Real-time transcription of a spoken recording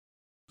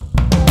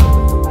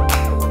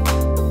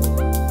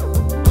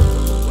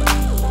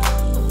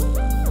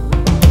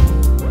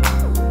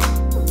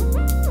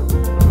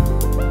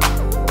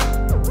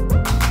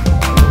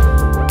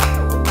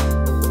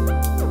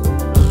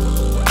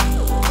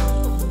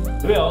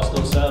We asked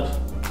ourselves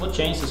what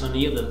changes are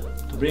needed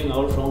to bring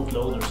our front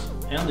loaders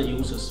and the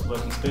user's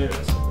work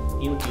experience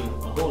into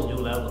a whole new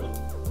level,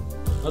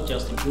 not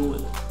just improve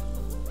it.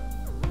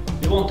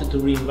 We wanted to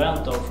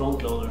reinvent our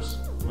front loaders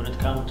when it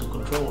comes to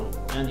control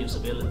and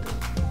usability.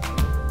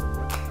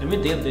 And we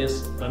did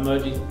this by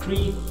merging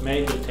 3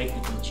 major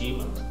technical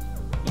achievements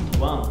into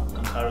one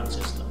concurrent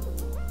system.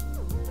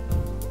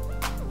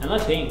 And I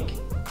think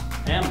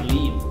and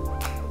believe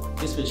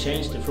this will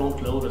change the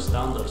front loader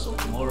standards of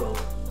tomorrow,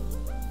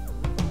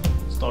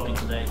 starting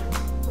today.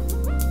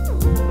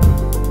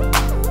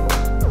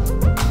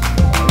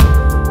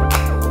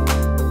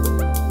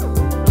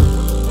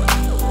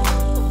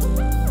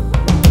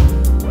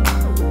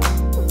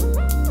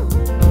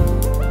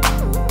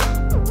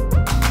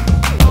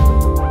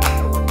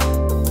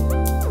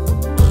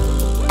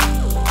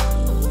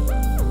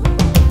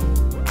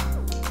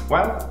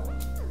 Well,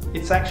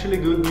 it's actually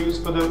good news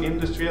for the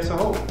industry as a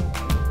whole.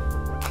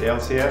 The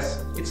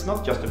LCS, it's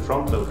not just a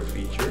front loader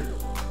feature.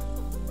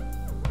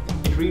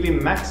 It really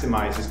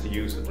maximizes the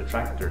use of the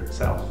tractor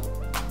itself.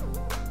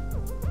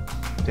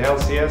 The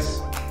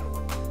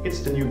LCS,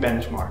 it's the new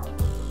benchmark.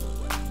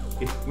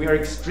 We are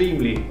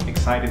extremely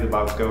excited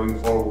about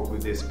going forward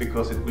with this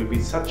because it will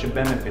be such a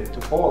benefit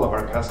to all of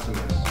our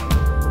customers.